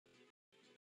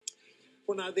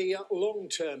Well, now, the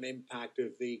long-term impact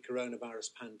of the coronavirus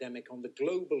pandemic on the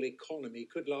global economy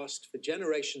could last for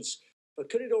generations, but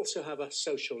could it also have a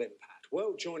social impact?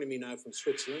 Well, joining me now from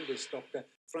Switzerland is Dr.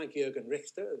 Frank-Jürgen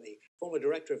Richter, the former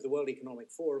director of the World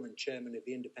Economic Forum and chairman of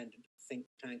the independent think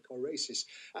tank Horasis.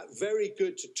 Very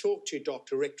good to talk to you,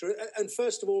 Dr. Richter. And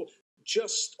first of all,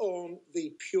 just on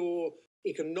the pure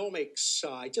economic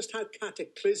side, just how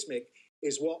cataclysmic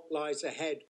is what lies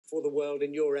ahead for the world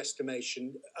in your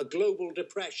estimation, a global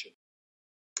depression?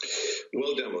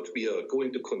 Well, Dermot, we are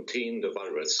going to contain the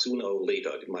virus sooner or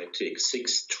later. It might take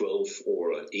 6, 12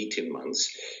 or 18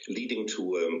 months, leading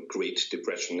to Great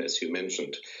Depression, as you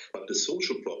mentioned. But the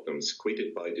social problems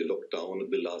created by the lockdown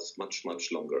will last much, much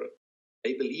longer.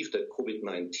 I believe that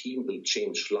COVID-19 will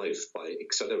change life by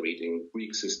accelerating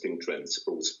pre-existing trends,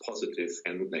 both positive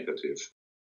and negative,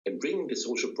 and bringing the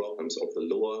social problems of the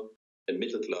lower and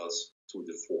middle class to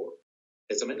the fore.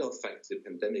 As a matter of fact, the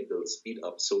pandemic will speed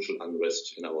up social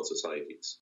unrest in our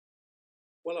societies.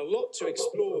 Well, a lot to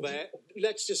explore there.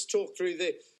 Let's just talk through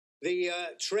the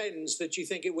trends that you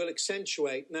think it will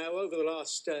accentuate. Now, over the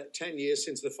last 10 years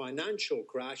since the financial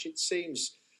crash, it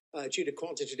seems due to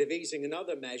quantitative easing and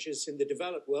other measures in the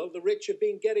developed world, the rich have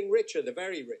been getting richer, the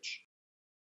very rich.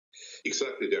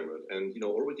 Exactly, Dermot. And,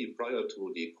 already prior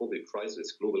to the COVID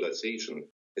crisis, globalization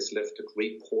has left a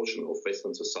great portion of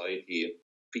Western society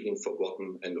feeling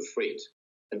forgotten and afraid.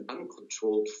 An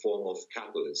uncontrolled form of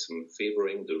capitalism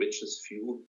favoring the richest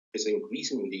few has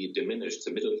increasingly diminished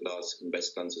the middle class in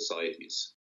Western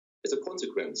societies. As a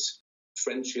consequence,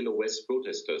 French Yellow Vest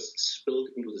protesters spilled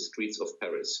into the streets of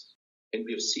Paris, and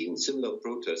we have seen similar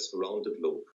protests around the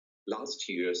globe. Last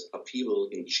year's upheaval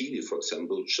in Chile, for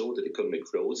example, showed that economic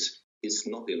growth is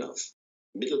not enough.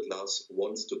 Middle class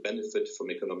wants to benefit from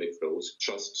economic growth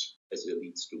just as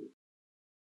elites do.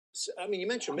 I mean, you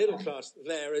mentioned middle class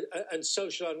there and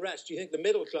social unrest. Do you think the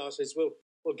middle classes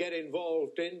will get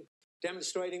involved in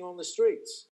demonstrating on the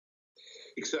streets?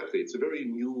 Exactly. It's a very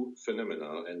new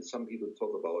phenomenon, and some people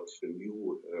talk about a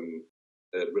new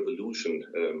revolution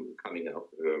coming up,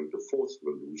 the fourth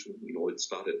revolution. It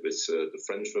started with the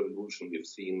French Revolution. We've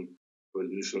seen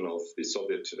revolution of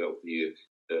the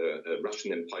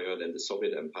Russian Empire, then the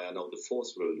Soviet Empire. Now the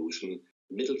fourth revolution.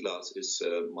 Middle class is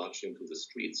marching to the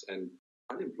streets, and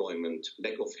unemployment,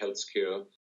 lack of health care,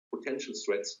 potential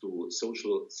threats to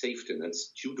social safety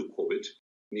nets due to COVID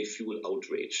may fuel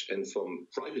outrage. And from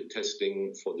private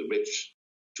testing for the rich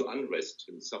to unrest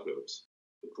in the suburbs,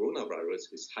 the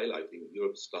coronavirus is highlighting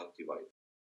Europe's stark divide.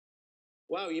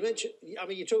 Wow, you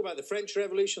talk about the French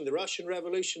Revolution, the Russian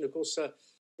Revolution, of course,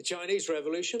 the Chinese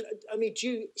Revolution. Do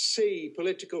you see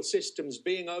political systems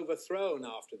being overthrown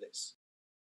after this?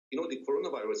 The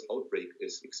coronavirus outbreak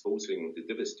is exposing the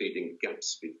devastating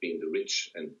gaps between the rich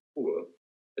and poor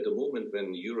at a moment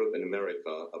when Europe and America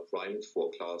are primed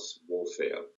for class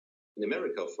warfare. In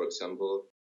America, for example,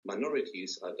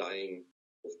 minorities are dying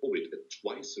of COVID at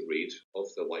twice the rate of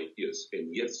the white peers.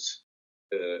 And yes,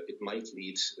 it might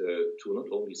lead to not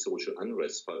only social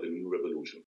unrest, but a new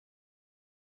revolution.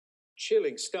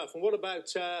 Chilling stuff. And what about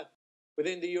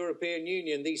within the European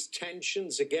Union, these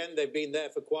tensions? Again, they've been there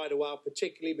for quite a while,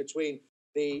 particularly between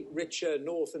the richer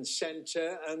north and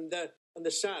centre and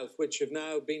the south, which have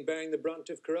now been bearing the brunt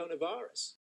of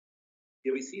coronavirus.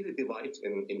 Yeah, we see the divide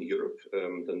in Europe,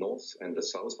 the north and the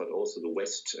south, but also the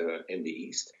west and the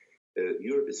east.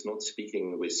 Europe is not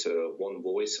speaking with one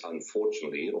voice,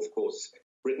 unfortunately. Of course,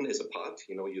 Britain is a part.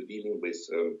 You're dealing with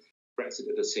Brexit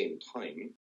at the same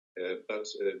time. But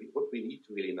what we need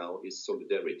really now is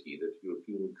solidarity, that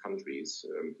European countries,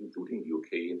 including the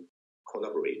UK,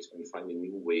 collaborate and find a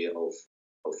new way of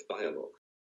dialogue.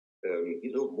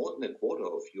 More than a quarter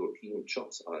of European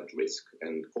jobs are at risk,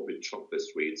 and corporate jobless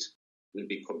rates will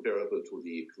be comparable to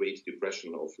the Great Depression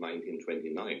of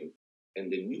 1929.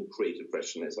 And the new Great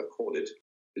Depression, as I call it,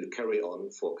 will carry on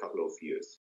for a couple of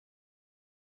years.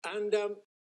 And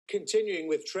continuing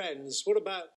with trends, what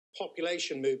about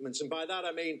population movements? And by that,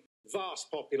 I mean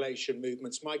vast population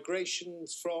movements,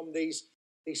 migrations from these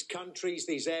countries,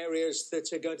 these areas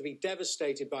that are going to be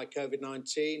devastated by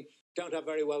COVID-19, don't have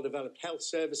very well-developed health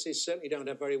services, certainly don't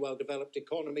have very well-developed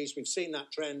economies. We've seen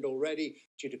that trend already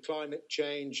due to climate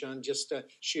change and just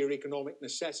sheer economic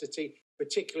necessity,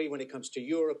 particularly when it comes to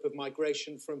Europe, of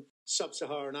migration from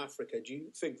sub-Saharan Africa. Do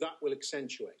you think that will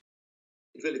accentuate?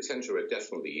 It will accentuate,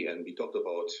 definitely. And we talked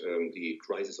about the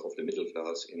crisis of the middle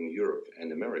class in Europe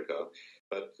and America.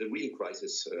 But the real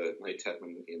crisis might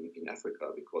happen in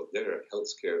Africa, because their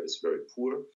healthcare is very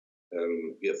poor.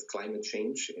 We have climate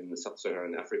change in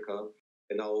sub-Saharan Africa.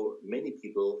 And now many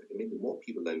more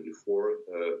people than before,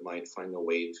 might find a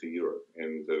way to Europe.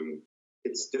 And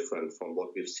it's different from what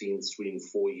we've seen 3 and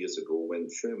 4 years ago when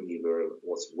Germany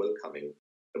was welcoming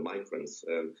the migrants.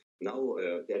 Now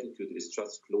the attitude is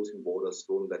just closing borders,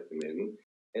 don't let them in.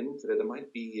 And there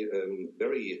might be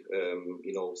very,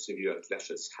 severe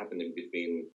clashes happening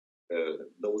between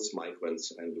those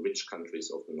migrants and the rich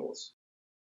countries of the north.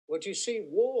 Well, do you see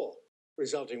war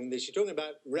resulting from this? You're talking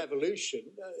about revolution.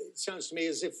 It sounds to me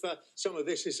as if some of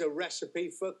this is a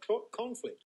recipe for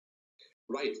conflict.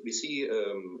 Right. We see,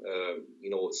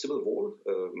 civil war.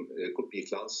 It could be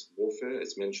class warfare,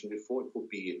 as mentioned before. It could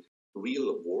be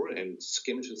real war and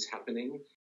skirmishes happening.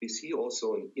 We see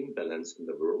also an imbalance in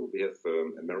the world. We have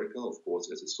America, of course,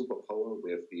 as a superpower.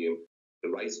 We have the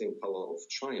rising power of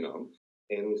China.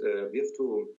 And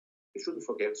we shouldn't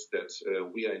forget that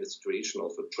we are in a situation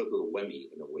of a triple whammy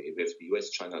in a way. We have the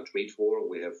US-China trade war.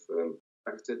 We have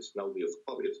Brexit. Now we have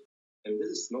COVID. And this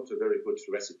is not a very good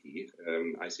recipe.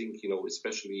 I think,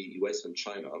 especially US and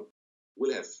China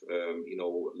will have, a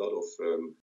lot of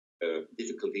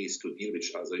difficulties to deal with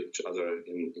each other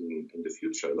in the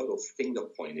future. A lot of finger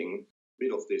pointing, a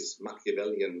bit of this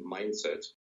Machiavellian mindset.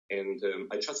 And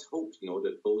I just hope,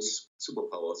 that both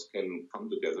superpowers can come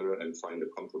together and find a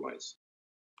compromise.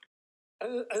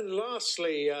 And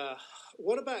lastly,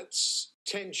 what about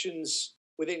tensions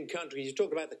within countries? You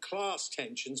talk about the class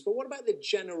tensions, but what about the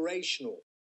generational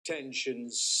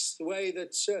tensions? The way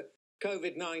that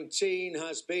COVID-19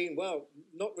 has been, well,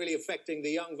 not really affecting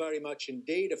the young very much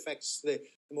indeed, affects the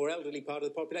more elderly part of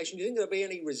the population. Do you think there'll be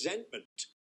any resentment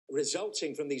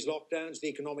resulting from these lockdowns, the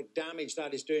economic damage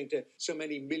that is doing to so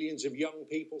many millions of young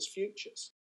people's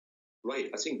futures? Right.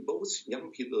 I think both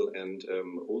young people and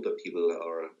older people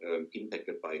are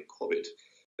impacted by COVID.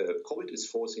 COVID is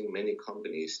forcing many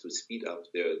companies to speed up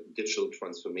their digital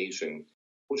transformation,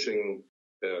 pushing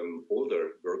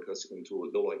older workers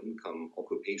into lower income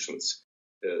occupations.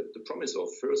 The promise of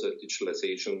further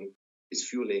digitalization is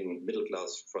fueling middle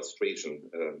class frustration,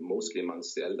 mostly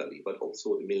amongst the elderly, but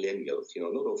also the millennials. A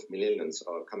lot of millennials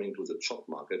are coming to the job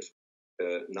market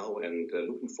now and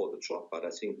looking for the job. But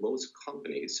I think most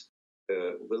companies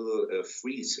will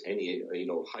freeze any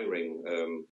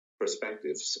hiring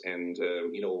perspectives. And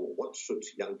what should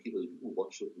young people do?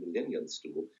 What should millennials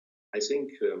do? I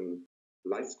think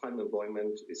lifetime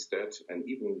employment is dead, and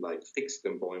even like fixed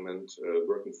employment,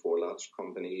 working for a large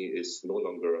company is no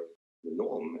longer the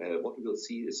norm. What we will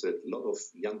see is that a lot of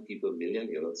young people,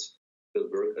 millennials, will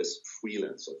work as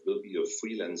freelancers, will be a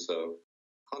freelancer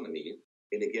economy,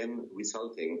 and again,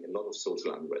 resulting in a lot of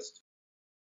social unrest.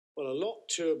 Well, a lot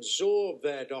to absorb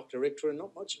there, Dr. Richter, and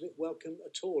not much of it welcome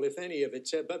at all, if any of it.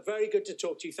 But very good to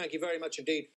talk to you. Thank you very much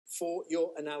indeed for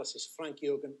your analysis.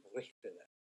 Frank-Jürgen Richter there.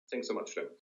 Thanks so much, Dermot.